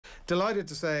Delighted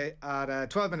to say at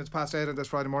 12 minutes past 8 on this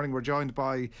Friday morning, we're joined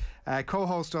by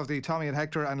co-host of the Tommy and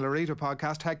Hector and Loretta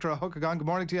podcast, Hector Ó. Good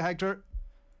morning to you, Hector.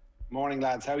 Morning,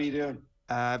 lads. How are you doing?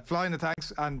 Flying, and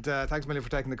thanks a million for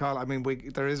taking the call. I mean,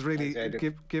 there is really,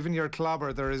 given your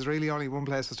clobber, there is really only one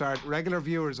place to start. Regular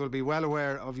viewers will be well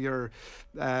aware of your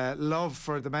love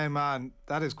for the main man.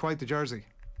 That is quite the jersey.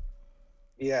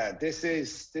 Yeah, this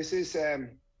is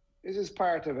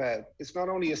part of it's not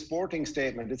only a sporting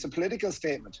statement, it's a political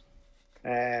statement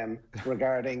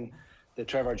regarding the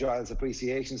Trevor Giles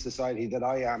Appreciation Society that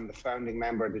I am the founding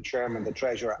member, the chairman, the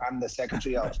treasurer and the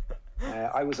secretary of.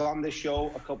 I was on this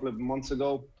show a couple of months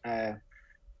ago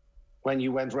when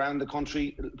you went around the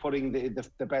country putting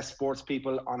the best sports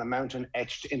people on a mountain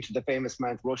etched into the famous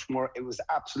Mount Rushmore. It was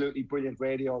absolutely brilliant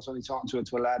radio. I was only talking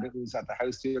to a lad who was at the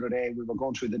house the other day. We were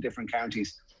going through the different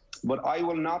counties. But I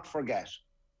will not forget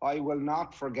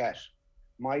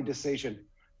my decision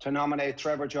to nominate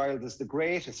Trevor Giles as the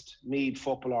greatest Meath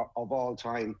footballer of all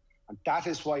time. And that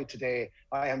is why today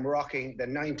I am rocking the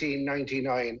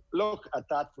 1999. Look at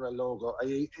that for a logo.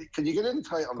 Can you get in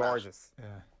tight on that? Gorgeous. Yeah.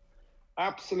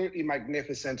 Absolutely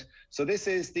magnificent. So this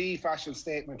is the fashion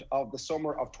statement of the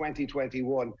summer of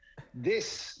 2021.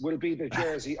 This will be the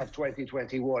jersey of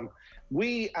 2021.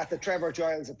 We at the Trevor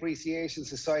Giles Appreciation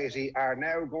Society are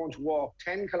now going to walk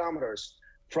 10 kilometres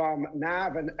from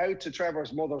Navan out to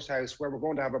Trevor's mother's house, where we're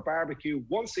going to have a barbecue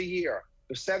once a year.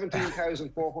 There's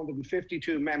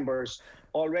 17,452 members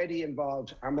already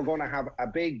involved, and we're going to have a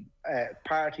big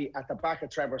party at the back of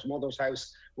Trevor's mother's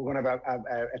house. We're going to have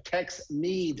a Tex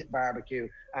Mead barbecue,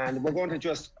 and we're going to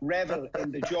just revel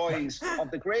in the joys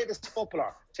of the greatest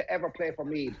footballer to ever play for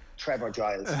Meath, Trevor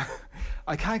Giles.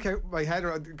 I can't get my head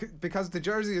around, because the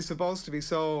jersey is supposed to be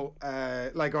so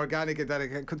organic, and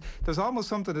that there's almost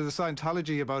something of the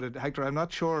Scientology about it, Hector. I'm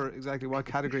not sure exactly what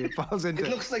category it falls into. It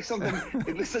looks like something.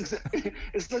 It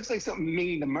looks like something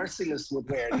Mean the Merciless would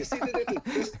wear. You see the little.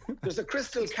 There's a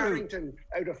Crystal Carrington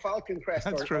out of Falcon Crest.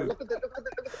 That's true. Look at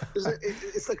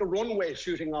it's like a runway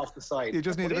shooting off the side. You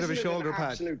just need a bit of a shoulder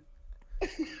pad.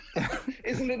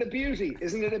 Isn't it a beauty? It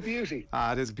is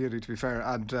a beauty, to be fair.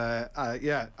 And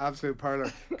yeah, absolute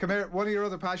parlour. Come here, one of your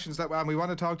other passions and we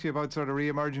want to talk to you about sort of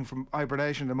re-emerging from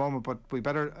hibernation in a moment, but we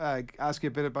better ask you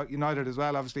a bit about United as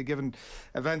well, obviously, given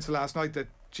events last night that,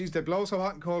 geez, they blow so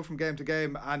hot and cold from game to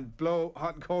game, and blow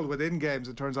hot and cold within games,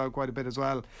 it turns out, quite a bit as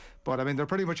well. But I mean, they're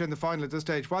pretty much in the final at this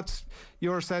stage. What's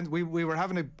your sense? We were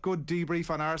having a good debrief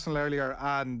on Arsenal earlier,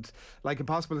 and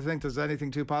impossible to think there's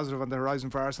anything too positive on the horizon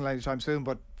for Arsenal anytime soon,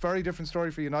 but very different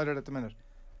story for United at the minute.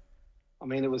 I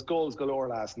mean, it was goals galore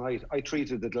last night. I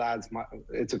treated the lads,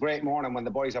 it's a great morning when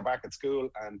the boys are back at school,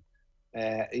 and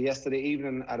yesterday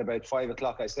evening at about 5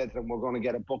 o'clock I said to them, we're going to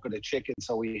get a bucket of chicken.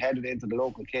 So we headed into the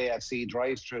local KFC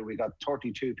drive-thru. We got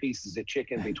 32 pieces of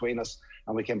chicken between us,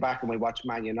 and we came back and we watched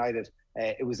Man United.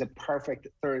 It was a perfect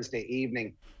Thursday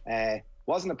evening.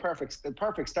 Wasn't a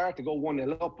perfect start to go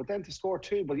 1-0 up, but then to score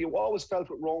 2. But you always felt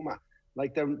with Roma,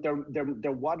 like they're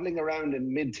waddling around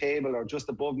in mid-table or just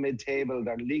above mid-table.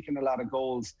 They're leaking a lot of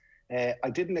goals. I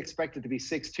didn't expect it to be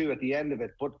 6-2 at the end of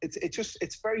it, but it's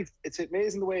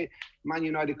amazing the way Man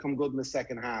United come good in the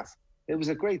second half. It was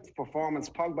a great performance.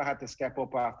 Pogba had to step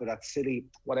up after that silly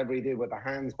whatever he did with the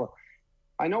hands, but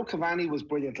I know Cavani was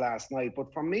brilliant last night,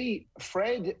 but for me,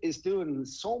 Fred is doing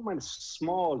so much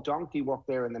small donkey work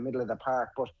there in the middle of the park.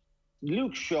 But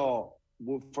Luke Shaw,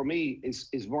 for me, is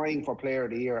vying for Player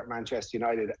of the Year at Manchester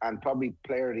United, and probably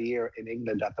Player of the Year in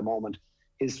England at the moment.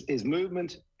 His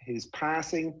movement, his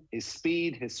passing, his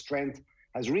speed, his strength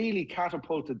has really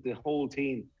catapulted the whole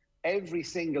team every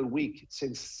single week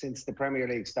since the Premier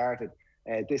League started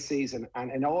this season,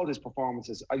 and in all his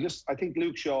performances. I think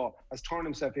Luke Shaw has turned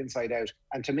himself inside out,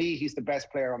 and to me, he's the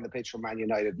best player on the pitch for Man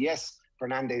United. Yes,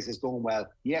 Fernandes is going well.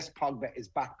 Yes, Pogba is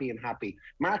back being happy.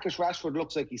 Marcus Rashford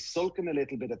looks like he's sulking a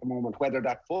little bit at the moment, whether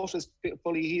that foot is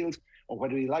fully healed or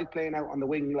whether he liked playing out on the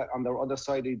wing on the other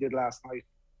side he did last night.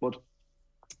 But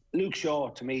Luke Shaw,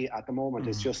 to me, at the moment,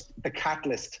 is just the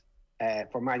catalyst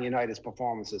for Man United's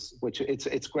performances, which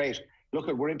it's great. Look,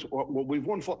 we've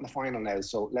one foot in the final now,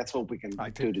 so let's hope we can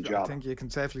do the job. I think you can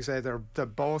safely say they're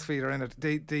both feet are in it.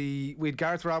 We had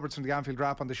Gareth Roberts from the Anfield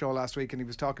Wrap on the show last week, and he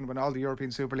was talking when all the European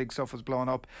Super League stuff was blowing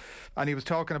up, and he was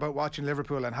talking about watching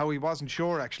Liverpool and how he wasn't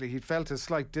sure, actually. He felt a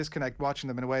slight disconnect watching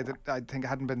them in a way that I think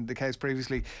hadn't been the case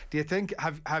previously. Do you think,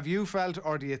 have you felt,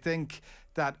 or do you think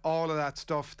that all of that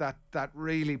stuff, that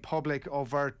really public,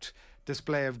 overt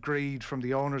display of greed from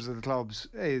the owners of the clubs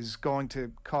is going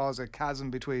to cause a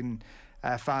chasm between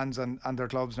fans and their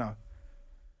clubs now?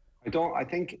 I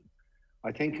think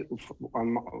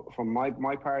from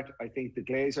my part, I think the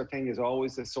Glazer thing is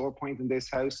always a sore point in this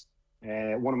house.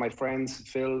 One of my friends,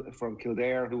 Phil from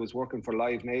Kildare, who was working for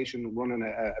Live Nation, running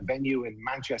a venue in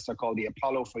Manchester called the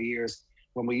Apollo for years,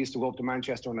 when we used to go up to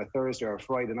Manchester on a Thursday or a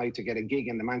Friday night to get a gig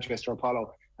in the Manchester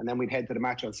Apollo, and then we'd head to the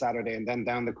match on Saturday and then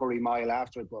down the Curry Mile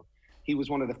after it. But he was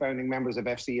one of the founding members of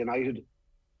FC United.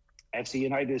 FC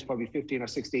United is probably 15 or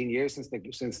 16 years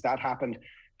since that happened.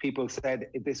 People said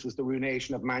this was the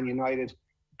ruination of Man United.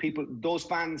 Those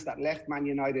fans that left Man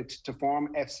United to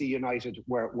form FC United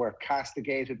were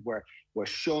castigated, were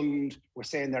shunned, were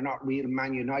saying they're not real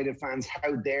Man United fans.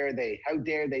 How dare they? How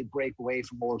dare they break away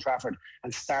from Old Trafford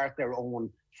and start their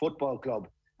own football club?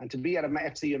 And to be at an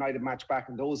FC United match back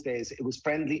in those days, it was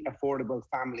friendly, affordable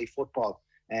family football.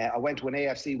 I went to an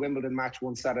AFC Wimbledon match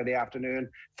one Saturday afternoon.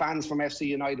 Fans from FC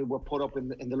United were put up in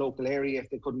the local area if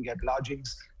they couldn't get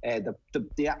lodgings.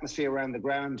 The atmosphere around the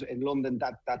ground in London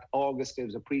that August, it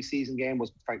was a pre-season game,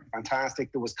 was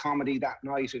fantastic. There was comedy that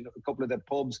night in a couple of the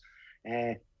pubs.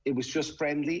 It was just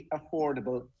friendly,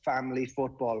 affordable family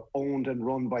football, owned and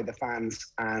run by the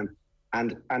fans. And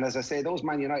as I say, those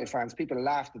Man United fans, people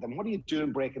laughed at them. What are you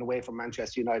doing breaking away from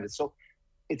Manchester United? So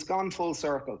it's gone full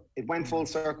circle. It went full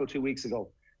circle 2 weeks ago.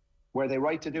 Were they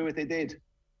right to do what they did?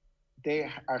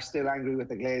 They are still angry with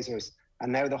the Glazers,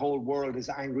 and now the whole world is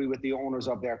angry with the owners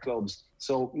of their clubs.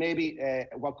 So maybe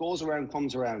what goes around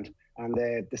comes around. And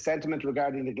the sentiment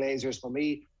regarding the Glazers, for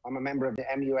me, I'm a member of the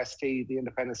MUFC, the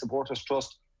Independent Supporters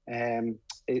Trust,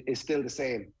 is still the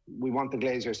same. We want the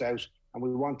Glazers out, and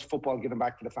we want football given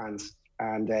back to the fans.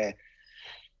 And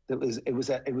it was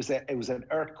an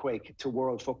earthquake to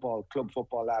world football, club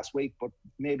football last week, but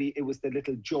maybe it was the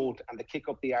little jolt and the kick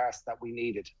up the arse that we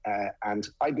needed. And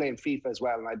I blame FIFA as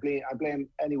well, and I blame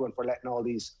anyone for letting all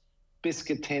these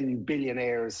biscuit tin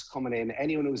billionaires coming in.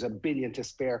 Anyone who's $1 billion to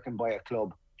spare can buy a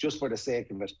club just for the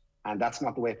sake of it, and that's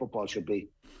not the way football should be.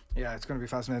 Yeah, it's going to be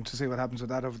fascinating to see what happens with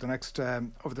that over the next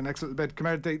little bit.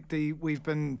 Come here, we've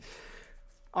been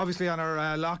obviously on our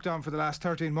lockdown for the last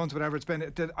 13 months, whatever it's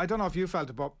been. I don't know if you felt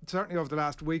it, but certainly over the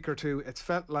last week or two, it's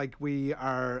felt like we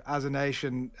are, as a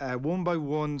nation, one by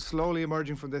one, slowly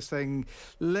emerging from this thing,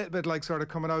 a little bit like sort of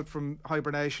coming out from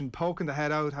hibernation, poking the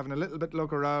head out, having a little bit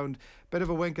look around, bit of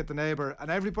a wink at the neighbour,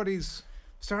 and everybody's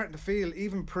starting to feel,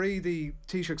 even pre the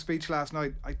Taoiseach speech last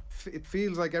night, it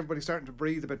feels like everybody's starting to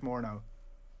breathe a bit more now.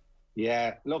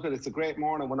 Yeah, look, it's a great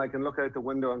morning when I can look out the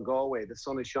window in Galway. The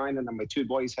sun is shining and my two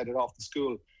boys headed off to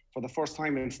school. For the first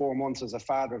time in 4 months as a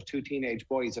father of two teenage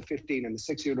boys, a 15 and a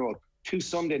 6-year-old, 2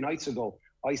 Sunday nights ago,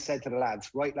 I said to the lads,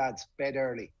 right lads, bed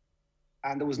early.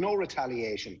 And there was no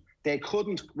retaliation. They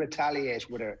couldn't retaliate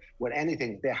with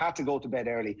anything. They had to go to bed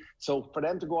early. So for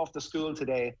them to go off to school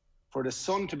today, for the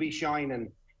sun to be shining,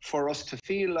 for us to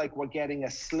feel like we're getting a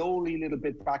slowly little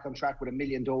bit back on track with 1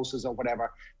 million doses or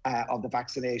whatever of the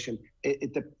vaccination,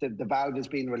 the valve is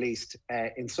being released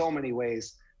in so many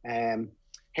ways.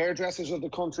 Hairdressers of the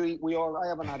country, I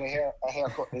haven't had a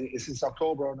haircut since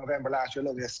October or November last year.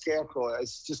 Look, a scarecrow,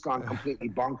 it's just gone completely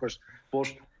bonkers.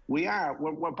 But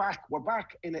we're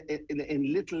back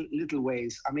in little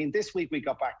ways. I mean, this week we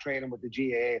got back training with the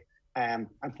GAA. And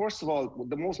first of all,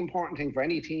 the most important thing for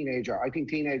any teenager, I think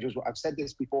teenagers, I've said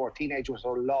this before, teenagers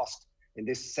are lost in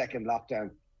this second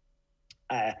lockdown.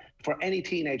 For any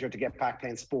teenager to get back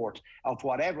playing sport of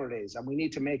whatever it is, and we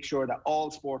need to make sure that all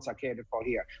sports are catered for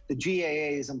here. The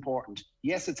GAA is important.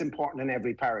 Yes, it's important in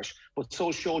every parish, but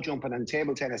so show jumping and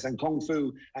table tennis and kung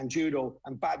fu and judo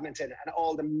and badminton and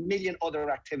all the million other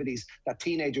activities that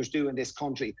teenagers do in this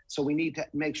country. So we need to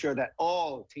make sure that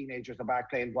all teenagers are back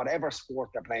playing whatever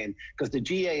sport they're playing, because the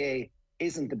GAA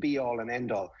isn't the be all and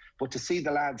end all. But to see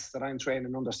the lads that I'm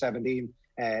training under 17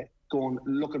 going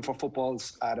looking for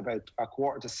footballs at about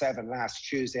 6:45 last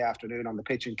Tuesday afternoon on the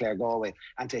pitch in Clare Galway,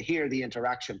 and to hear the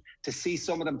interaction, to see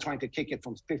some of them trying to kick it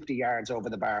from 50 yards over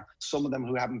the bar, some of them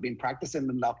who haven't been practicing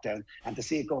in lockdown, and to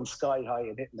see it going sky high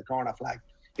and hitting the corner flag.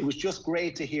 It was just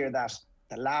great to hear that,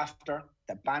 the laughter,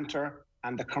 the banter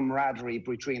and the camaraderie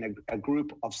between a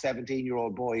group of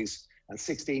 17-year-old boys and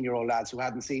 16-year-old lads who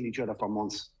hadn't seen each other for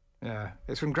months. Yeah,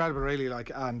 it's incredible really,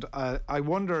 and I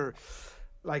wonder,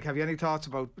 have you any thoughts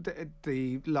about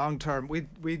the long term? We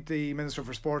the Minister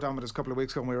for Sport on with us a couple of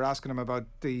weeks ago, and we were asking him about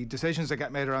the decisions that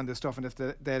get made around this stuff, and if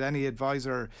they had any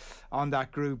advisor on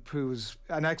that group who's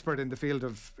an expert in the field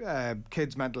of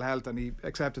kids' mental health, and he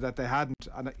accepted that they hadn't.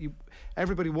 And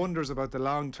everybody wonders about the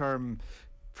long term,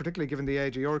 particularly given the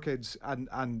age of your kids,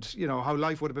 and you know how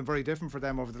life would have been very different for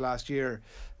them over the last year.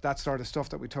 That sort of stuff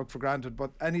that we took for granted. But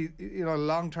any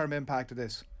long term impact of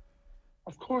this?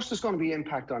 Of course, there's going to be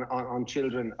impact on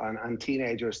children and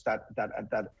teenagers that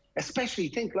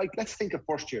especially let's think of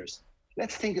first years.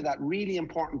 Let's think of that really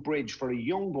important bridge for a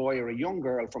young boy or a young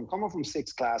girl from coming from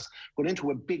 6th class, going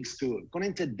into a big school, going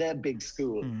into the big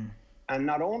school. And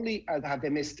not only have they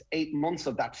missed 8 months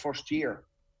of that first year,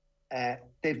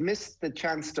 they've missed the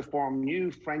chance to form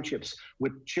new friendships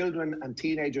with children and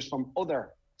teenagers from other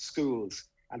schools.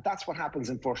 And that's what happens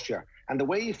in first year. And the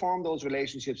way you form those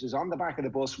relationships is on the back of the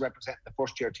bus representing the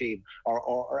first year team,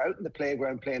 or out in the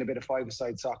playground playing a bit of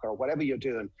five-a-side soccer, or whatever you're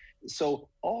doing. So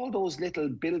all those little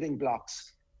building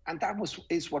blocks, and that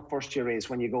is what first year is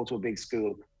when you go to a big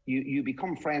school. You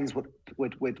become friends with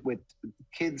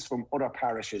kids from other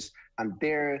parishes, and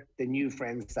they're the new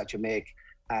friends that you make.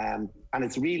 And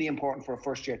it's really important for a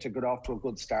first year to get off to a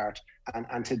good start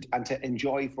and to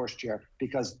enjoy first year,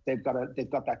 because they've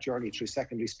got that journey through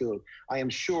secondary school. I am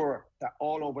sure that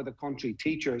all over the country,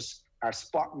 teachers are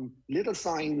spotting little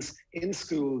signs in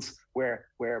schools where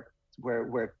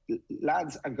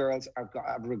lads and girls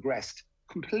have regressed,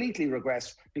 completely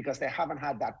regressed, because they haven't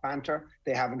had that banter,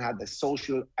 they haven't had the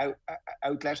social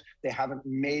outlet, they haven't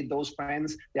made those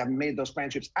friends, they haven't made those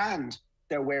friendships, and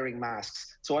they're wearing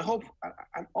masks. So I hope,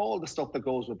 and all the stuff that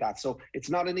goes with that. So it's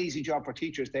not an easy job for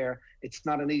teachers there. It's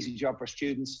not an easy job for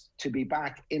students to be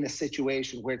back in a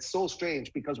situation where it's so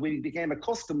strange, because we became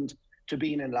accustomed to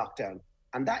being in lockdown.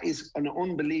 And that is an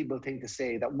unbelievable thing to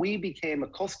say, that we became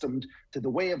accustomed to the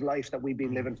way of life that we've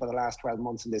been living for the last 12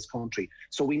 months in this country.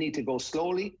 So we need to go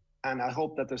slowly. And I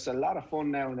hope that there's a lot of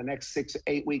fun now in the next 6 to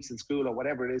 8 weeks in school, or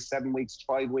whatever it is, 7 weeks,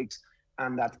 5 weeks,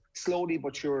 and that slowly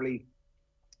but surely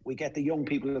we get the young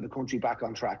people of the country back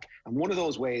on track. And one of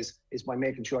those ways is by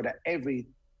making sure that every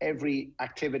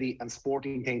activity and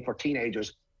sporting thing for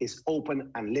teenagers is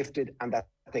open and lifted, and that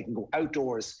they can go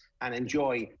outdoors and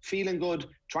enjoy feeling good,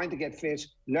 trying to get fit,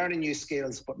 learning new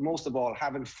skills, but most of all,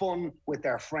 having fun with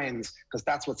their friends, because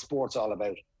that's what sport's all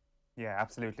about. Yeah,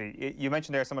 absolutely. You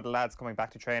mentioned there some of the lads coming back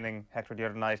to training, Hector, the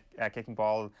other night, kicking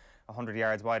ball 100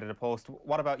 yards wide of the post.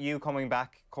 What about you coming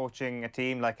back, coaching a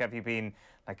team? Like, have you been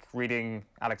reading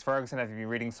Alex Ferguson? Have you been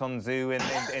reading Sun Tzu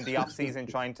in the off-season,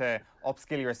 trying to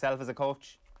upskill yourself as a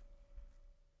coach?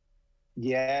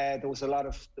 Yeah, there was a lot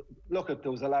of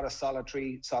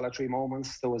solitary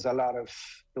moments. There was a lot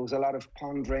of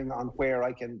pondering on where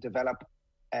I can develop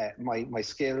my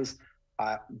skills.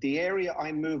 The area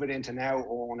I'm moving into now,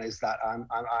 Owen, is that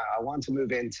I want to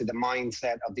move into the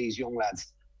mindset of these young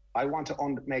lads. I want to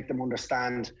make them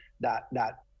understand that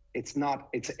it's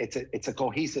a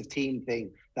cohesive team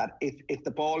thing. That if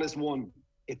the ball is won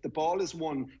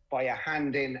by a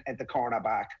hand in at the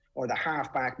cornerback, or the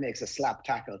halfback makes a slap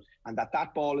tackle, and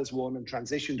that ball is won and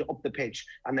transitioned up the pitch,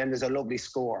 and then there's a lovely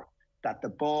score, that the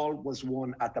ball was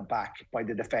won at the back by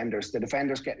the defenders. The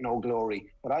defenders get no glory.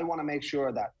 But I want to make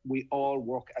sure that we all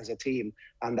work as a team,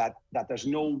 and that there's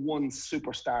no one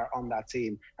superstar on that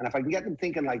team. And if I can get them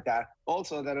thinking like that,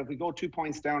 also that if we go 2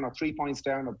 points down or 3 points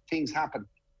down, or things happen,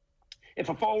 if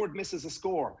a forward misses a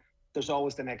score, there's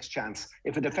always the next chance.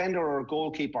 If a defender or a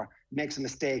goalkeeper makes a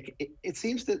mistake, it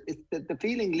seems that the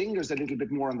feeling lingers a little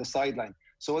bit more on the sideline.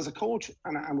 So as a coach,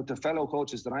 and with the fellow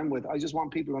coaches that I'm with, I just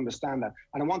want people to understand that.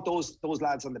 And I want those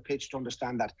lads on the pitch to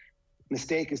understand that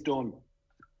mistake is done,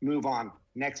 move on,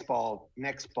 next ball,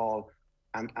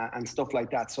 and stuff like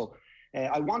that. So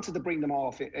I wanted to bring them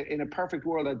off. In a perfect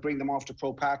world, I'd bring them off to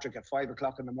Pro Patrick at 5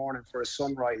 o'clock in the morning for a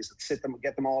sunrise, and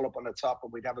get them all up on the top,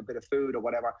 and we'd have a bit of food or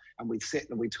whatever, and we'd sit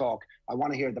and we'd talk. I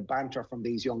want to hear the banter from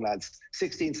these young lads.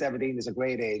 16, 17 is a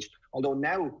great age. Although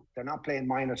now they're not playing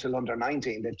minor till under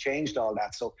 19. They've changed all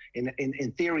that. So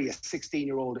in theory, a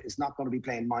 16-year-old is not going to be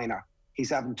playing minor. He's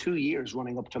having 2 years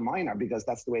running up to minor, because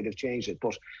that's the way they've changed it.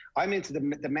 But I'm into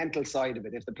the mental side of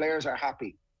it. If the players are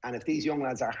happy, and if these young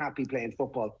lads are happy playing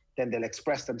football, then they'll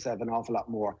express themselves an awful lot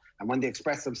more. And when they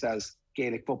express themselves,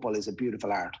 Gaelic football is a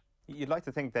beautiful art. You'd like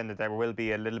to think then that there will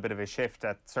be a little bit of a shift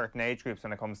at certain age groups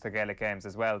when it comes to Gaelic games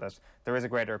as well, that there is a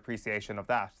greater appreciation of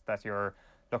that you're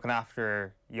looking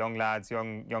after young lads,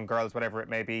 young girls, whatever it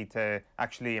may be, to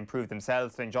actually improve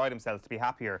themselves, to enjoy themselves, to be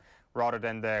happier, rather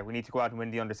than we need to go out and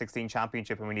win the under-16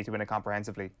 championship and we need to win it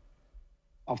comprehensively.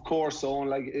 Of course, so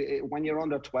when you're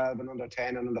under 12 and under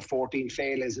 10 and under 14,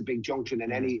 fail is a big junction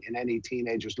in any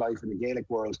teenager's life in the Gaelic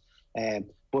world.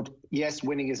 But yes,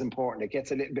 winning is important. It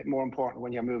gets a little bit more important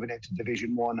when you're moving into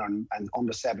Division 1 and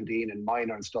under 17 and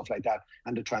minor and stuff like that,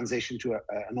 and the transition to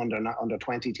an under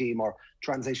 20 team, or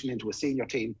transition into a senior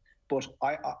team. But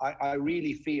I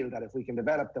really feel that if we can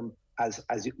develop them as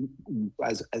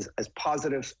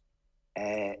positive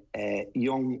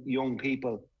young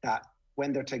people, that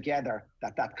when they're together,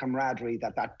 that camaraderie,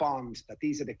 that bond, that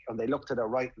when they look to their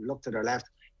right and look to their left,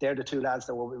 they're the two lads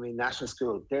that will be in national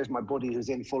school. There's my buddy who's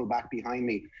in full back behind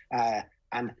me.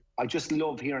 And I just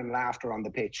love hearing laughter on the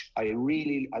pitch. I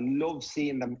love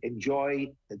seeing them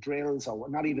enjoy the drills, or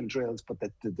not even drills, but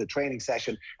the training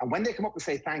session. And when they come up and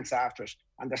say thanks after it,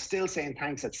 and they're still saying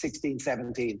thanks at 16,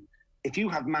 17, if you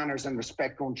have manners and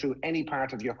respect going through any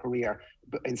part of your career,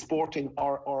 in sporting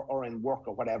or in work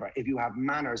or whatever, if you have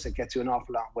manners, it gets you an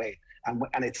awful long way.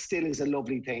 And it still is a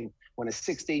lovely thing when a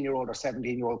 16-year-old or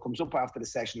 17-year-old comes up after the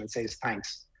session and says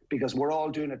thanks. Because we're all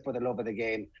doing it for the love of the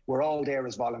game. We're all there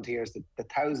as volunteers. The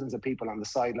thousands of people on the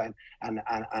sideline and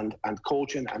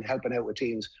coaching and helping out with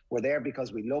teams. We're there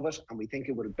because we love it and we think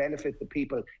it will benefit the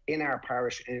people in our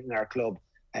parish, in our club.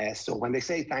 So when they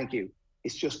say thank you,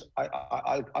 it's just,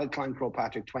 I'll climb Croagh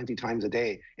Patrick 20 times a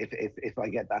day if I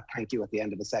get that thank you at the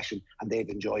end of a session and they've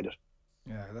enjoyed it.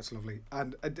 Yeah, that's lovely.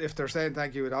 And if they're saying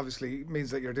thank you, it obviously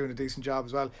means that you're doing a decent job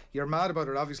as well. You're mad about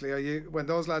it, obviously. Are you, when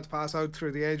those lads pass out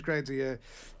through the age grades, are you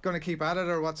going to keep at it,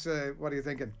 or what are you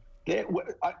thinking? Yeah,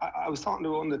 I was talking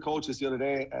to one of the coaches the other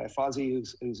day, Fozzie,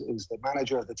 who's the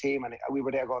manager of the team, and we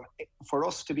were there going, for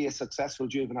us to be a successful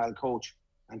juvenile coach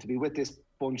and to be with this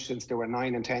bunch since they were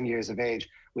 9 and 10 years of age,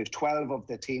 we have 12 of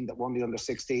the team that won the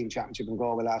under-16 championship in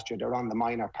Galway last year. They're on the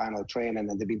minor panel training,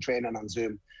 and they've been training on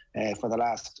Zoom for the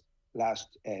last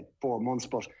 4 months.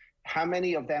 But how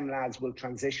many of them lads will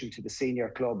transition to the senior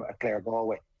club at Clare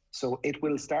Galway? So it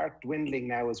will start dwindling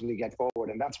now as we get forward,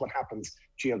 and that's what happens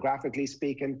geographically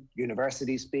speaking,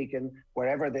 university speaking,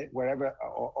 wherever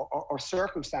or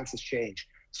circumstances change.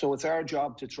 So it's our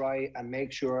job to try and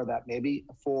make sure that maybe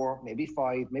 4, maybe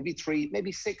 5, maybe 3,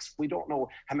 maybe 6, we don't know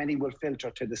how many will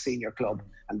filter to the senior club.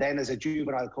 And then as a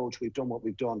juvenile coach, we've done what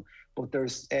we've done. But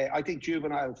there's, I think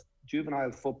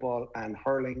juvenile football and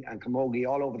hurling and camogie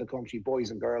all over the country,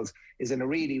 boys and girls, is in a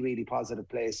really, really positive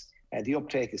place. The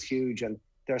uptake is huge, and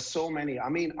there's so many. I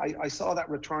mean, I saw that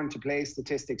return to play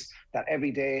statistics that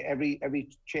every day, every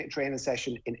training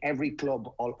session in every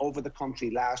club all over the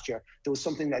country last year, there was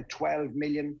something like 12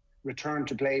 million return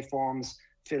to play forms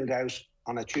filled out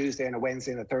on a Tuesday and a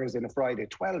Wednesday and a Thursday and a Friday.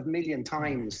 12 million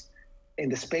times in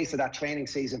the space of that training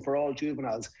season for all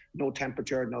juveniles. No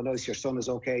temperature, no noise, your son is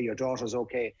okay, your daughter's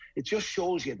okay. It just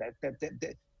shows you that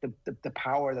the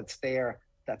power that's there,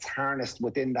 that's harnessed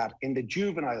within that, in the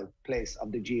juvenile place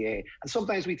of the GAA. And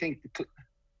sometimes we think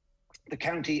the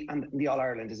county and the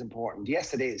All-Ireland is important.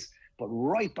 Yes, it is. But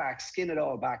right back, skin it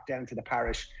all back down to the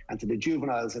parish and to the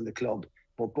juveniles in the club,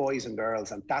 both boys and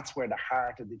girls. And that's where the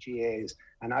heart of the GAA is.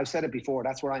 And I've said it before,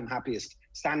 that's where I'm happiest,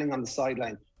 standing on the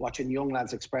sideline, watching young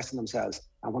lads expressing themselves.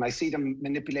 And when I see them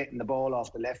manipulating the ball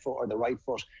off the left foot or the right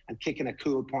foot and kicking a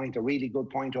cool point, a really good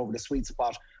point over the sweet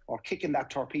spot, or kicking that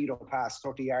torpedo pass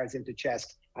 30 yards into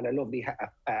chest and a lovely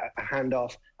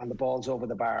handoff and the ball's over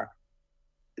the bar.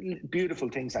 Beautiful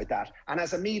things like that. And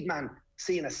as a Meath man,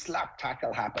 seeing a slap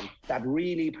tackle happen, that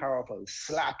really powerful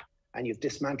slap, and you've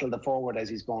dismantled the forward as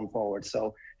he's going forward.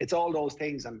 So it's all those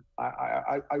things, and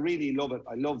I really love it.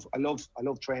 I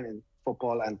love training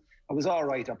football, and I was all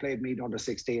right. I played Meath under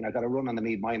 16. I got a run on the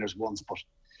Meath minors once, but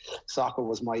soccer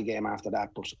was my game after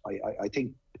that. But I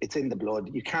think it's in the blood.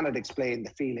 You cannot explain the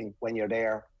feeling when you're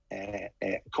there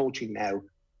coaching now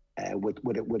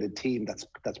with a team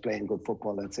that's playing good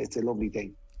football. It's a lovely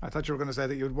thing. I thought you were going to say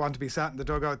that you'd want to be sat in the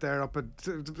dugout there up at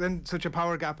then such a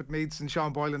power gap at Meath, and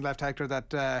Sean Boylan left Hector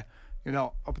that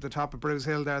up at the top of Bruce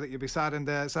Hill there, that you'd be sat in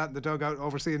the dugout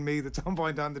overseeing Meath at some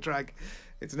point on the track.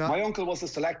 It's not. My uncle was a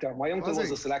selector. My uncle was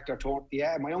a selector.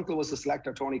 My uncle was a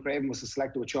selector. Tony Craven was a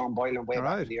selector with Sean Boylan way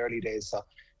back in the early days. So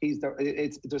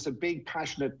there's a big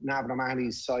passionate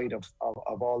Navan side of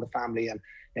all the family, and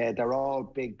they're all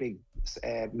big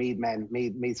Meath men,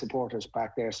 Meath supporters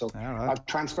back there. So I've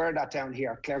transferred that down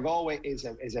here. Clare Galway is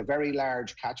a very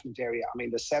large catchment area. I mean,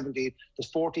 there's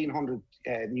 1,400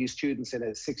 new students in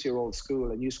a 6-year-old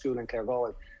school, a new school in Clare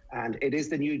Galway. And it is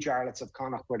the new Jarlaths of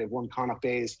Connacht, where they've won Connacht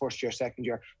Days, first year, second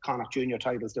year, Connacht Junior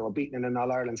titles. They were beaten in an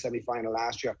All-Ireland semi-final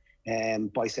last year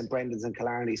by St Brendan's and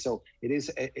Killarney. So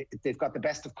they've got the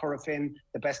best of Currafin,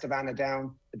 the best of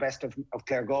Annadown, the best of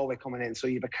Clare Galway coming in. So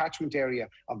you have a catchment area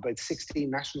of about 16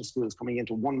 national schools coming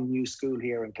into one new school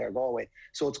here in Clare Galway.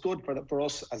 So it's good for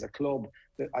us as a club.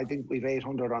 I think we've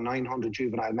 800 or 900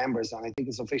 juvenile members, and I think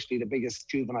it's officially the biggest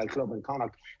juvenile club in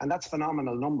Connacht. And that's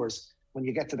phenomenal numbers when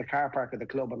you get to the car park of the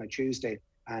club on a Tuesday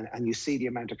and you see the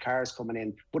amount of cars coming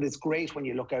in. But it's great when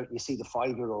you look out and you see the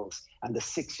 5-year-olds and the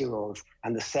 6-year-olds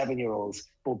and the 7-year-olds,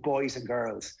 both boys and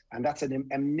girls. And that's an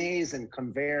amazing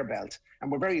conveyor belt.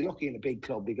 And we're very lucky in a big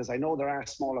club, because I know there are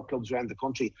smaller clubs around the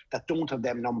country that don't have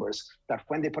them numbers, that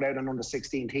when they put out an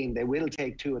under-16 team, they will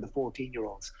take 2 of the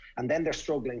 14-year-olds. And then they're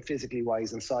struggling physically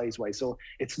wise and size wise. So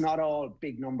it's not all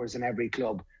big numbers in every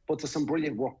club, but there's some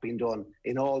brilliant work being done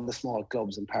in all the small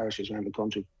clubs and parishes around the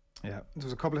country. Yeah,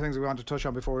 there's a couple of things we want to touch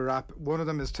on before we wrap. One of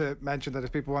them is to mention that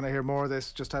if people want to hear more of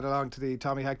this, just head along to the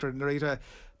Tommy, Hector and Narita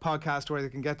podcast where they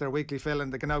can get their weekly fill,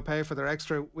 and they can now pay for their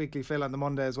extra weekly fill on the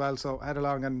Monday as well, so head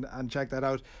along and check that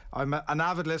out. I'm an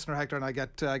avid listener, Hector, and I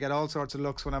get all sorts of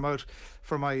looks when I'm out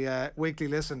for my weekly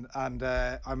listen, and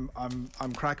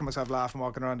I'm cracking myself laughing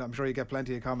walking around. I'm sure you get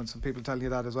plenty of comments and people telling you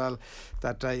that as well,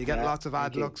 that you get lots of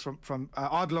odd looks from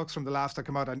the laughs that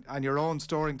come out, and your own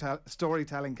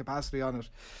storytelling capacity on it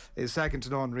is second to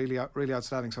none. Really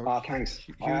outstanding. So thanks.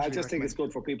 I just think it's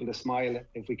good for people to smile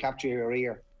if we capture your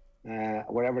ear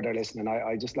wherever they're listening.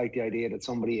 I just like the idea that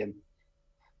somebody in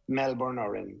Melbourne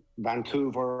or in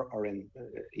Vancouver or in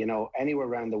anywhere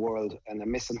around the world, and they're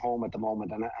missing home at the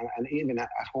moment, and even at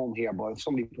home here, but if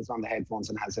somebody puts on the headphones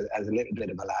and has a little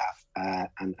bit of a laugh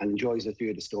and enjoys a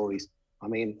few of the stories. I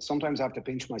mean, sometimes I have to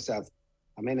pinch myself.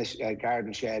 I'm in a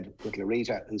garden shed with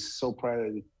Larita, who's so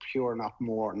proud, pure, knock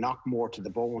more to the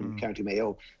bone, County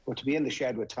Mayo. But to be in the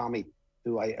shed with Tommy,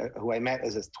 who I met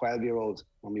as a 12-year-old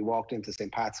when we walked into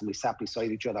St. Pat's and we sat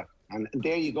beside each other. And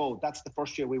there you go. That's the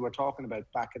first year we were talking about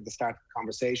back at the start of the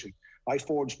conversation. I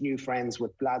forged new friends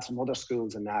with lads from other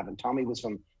schools in Navan. Tommy was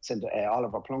from St.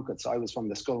 Oliver Plunkett's. I was from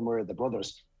the Scullmere, the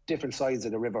brothers, different sides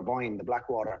of the River Boyne, the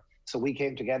Blackwater. So we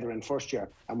came together in first year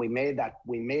and we made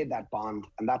that bond,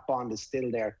 and that bond is still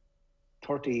there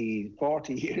 30,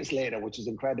 40 years later, which is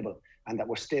incredible. And that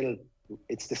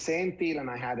it's the same feeling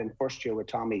I had in first year with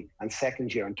Tommy and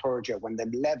second year and third year, when the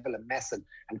level of messing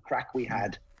and crack we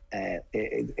had,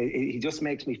 he just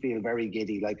makes me feel very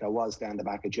giddy, like I was down the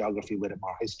back of geography with him,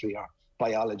 or history or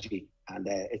biology. And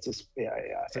it's just,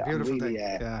 it's a beautiful thing.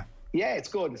 Yeah, it's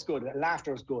good.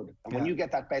 Laughter is good. And when you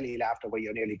get that belly laughter where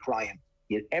you're nearly crying,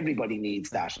 everybody needs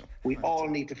that. We all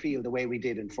need to feel the way we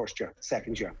did in first year,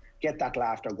 second year. Get that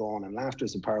laughter going, and laughter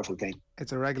is a powerful thing.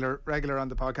 It's a regular on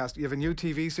the podcast. You have a new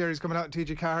TV series coming out in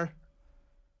TG Carr?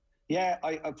 Yeah,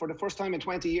 I for the first time in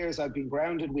 20 years, I've been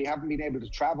grounded. We haven't been able to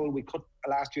travel. We cut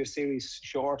last year's series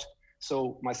short.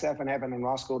 So myself and Evan and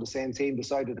Roscoe, the same team,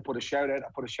 decided to put a shout out. I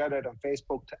put a shout out on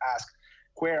Facebook to ask,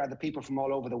 where are the people from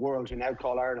all over the world who now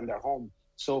call Ireland their home?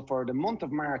 So for the month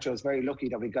of March, I was very lucky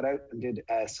that we got out and did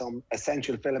some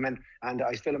essential filming, and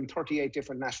I filmed 38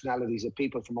 different nationalities of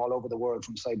people from all over the world,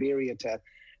 from Siberia to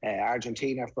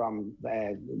Argentina, from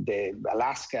the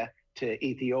Alaska to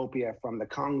Ethiopia, from the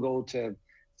Congo to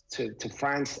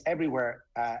France, everywhere,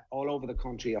 all over the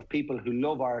country, of people who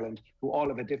love Ireland, who all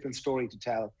have a different story to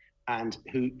tell, and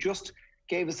who just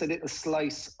gave us a little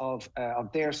slice of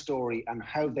their story and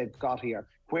how they've got here,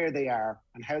 where they are,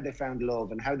 and how they found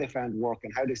love, and how they found work,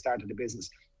 and how they started a business.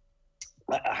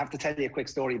 I have to tell you a quick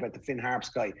story about the Finn Harps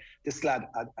guy. This lad,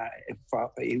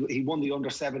 he won the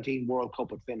Under-17 World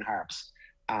Cup with Finn Harps,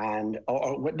 and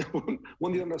won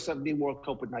the Under-17 World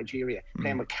Cup with Nigeria,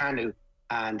 playing with Kanu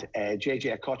and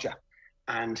hEochagáin.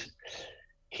 And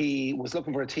he was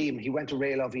looking for a team. He went to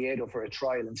Real Oviedo for a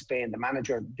trial in Spain. The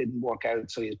manager didn't work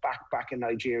out, so he's back in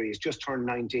Nigeria. He's just turned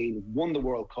 19, won the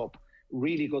World Cup,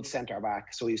 really good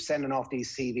centre-back. So he's sending off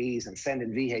these CVs and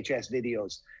sending VHS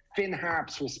videos. Finn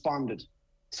Harps responded.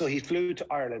 So he flew to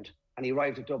Ireland and he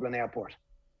arrived at Dublin Airport.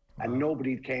 And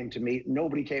nobody came to meet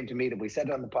him. We said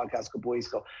it on the podcast a couple weeks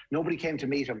ago. Nobody came to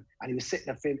meet him, and he was sitting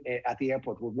at the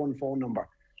airport with one phone number.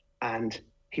 And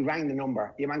he rang the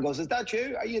number. Your man goes, "Is that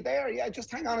you? Are you there? Yeah,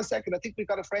 just hang on a second. I think we've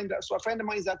got a friend." So a friend of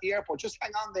mine's at the airport. Just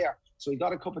hang on there. So he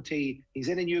got a cup of tea. He's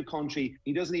in a new country.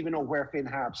 He doesn't even know where Finn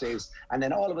Harps is. And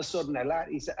then all of a sudden,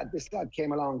 this lad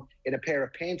came along in a pair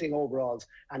of painting overalls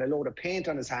and a load of paint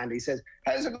on his hand. He says,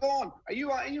 "How's it going? Are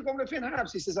you going to Finn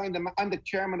Harps?" He says, I'm the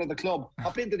chairman of the club.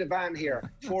 Hop into the van here."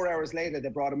 4 hours later, they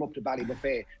brought him up to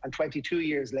Ballybuffet. And 22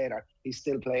 years later, he's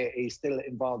still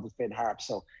involved with Finn Harps.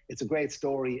 So it's a great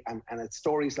story. And it's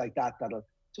stories like that that'll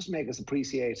just make us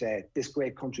appreciate this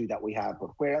great country that we have.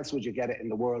 But where else would you get it in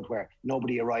the world where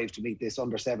nobody arrived to meet this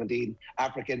Under-17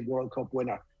 African World Cup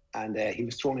winner? And he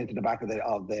was thrown into the back of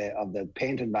the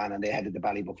painting van, and they headed to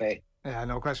Ballybuffet. Yeah,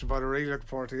 no question about it. Really looking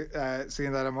forward to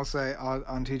seeing that, I must say,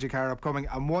 on TG Carr upcoming.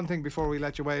 And one thing before we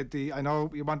let you away, I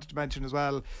know you wanted to mention as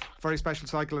well, very special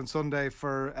cycle on Sunday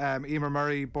for Emer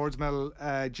Murray, Boardsmill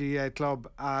GAA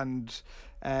Club, and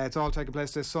it's all taking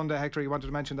place this Sunday. Hector, you wanted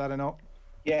to mention that, I know.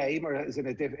 Yeah, Emer is in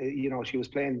a she was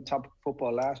playing top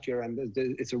football last year, and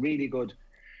it's a really good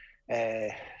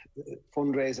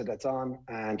fundraiser that's on,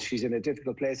 and she's in a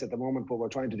difficult place at the moment, but we're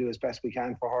trying to do as best we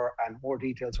can for her. And more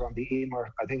details are on the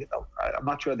Emer. I think I'm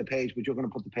not sure of the page, but you're going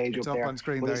to put the page it's up there. On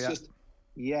screen but there, yeah.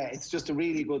 Yeah, it's just a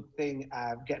really good thing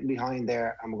getting behind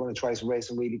there, and we're going to try to raise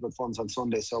some really good funds on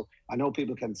Sunday. So I know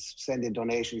people can send in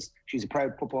donations. She's a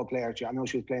proud football player. I know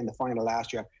she was playing the final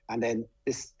last year, and then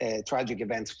this tragic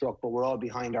event struck, but we're all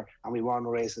behind her, and we want to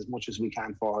raise as much as we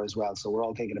can for her as well. So we're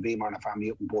all thinking of Emer and her family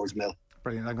up in Boardsmill.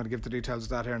 Brilliant. I'm going to give the details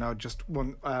of that here now. Just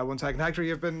one second. Hector,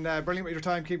 you've been brilliant with your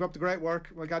time. Keep up the great work.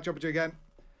 We'll catch up with you again.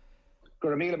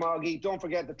 Guramila Margie, don't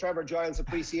forget the Trevor Giles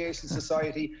Appreciation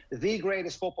Society, the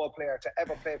greatest football player to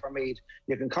ever play for Meath.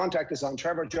 You can contact us on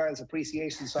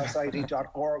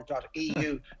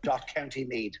trevorgilesappreciationsociety.org.eu.county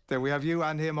Meath. There we have you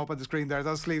and him up on the screen there.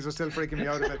 Those sleeves are still freaking me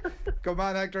out a bit. Come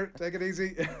on, Hector, take it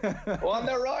easy. On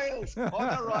the Royals, on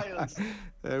the Royals.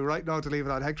 Right now to leave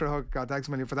it on. Hector Ó, thanks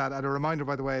a million for that. And a reminder,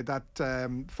 by the way, that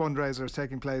fundraiser is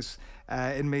taking place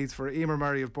in Meath for Emer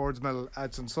Murray of Boardsmill.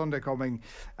 It's on Sunday coming,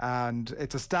 and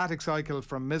it's a static cycle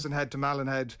from Mizenhead to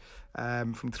Mallinhead,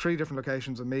 from 3 different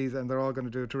locations in Meath, and they're all going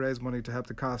to do it to raise money to help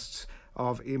the costs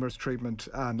of Emer's treatment.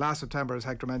 And last September, as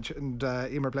Hector mentioned,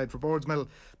 Emer played for Boardsmill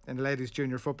in the ladies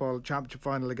junior football championship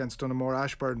final against Dunamore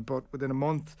Ashburn, but within a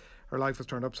month her life was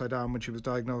turned upside down when she was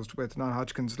diagnosed with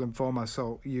non-Hodgkin's lymphoma.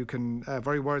 So you can,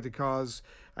 very worthy cause,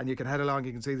 and you can head along.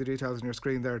 You can see the details on your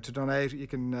screen there to donate. You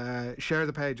can share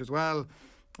the page as well.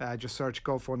 Just search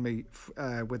GoFundMe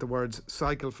with the words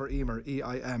Cycle for Emer,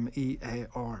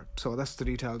 EIMEAR. So that's the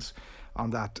details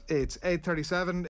on that. It's 8:37.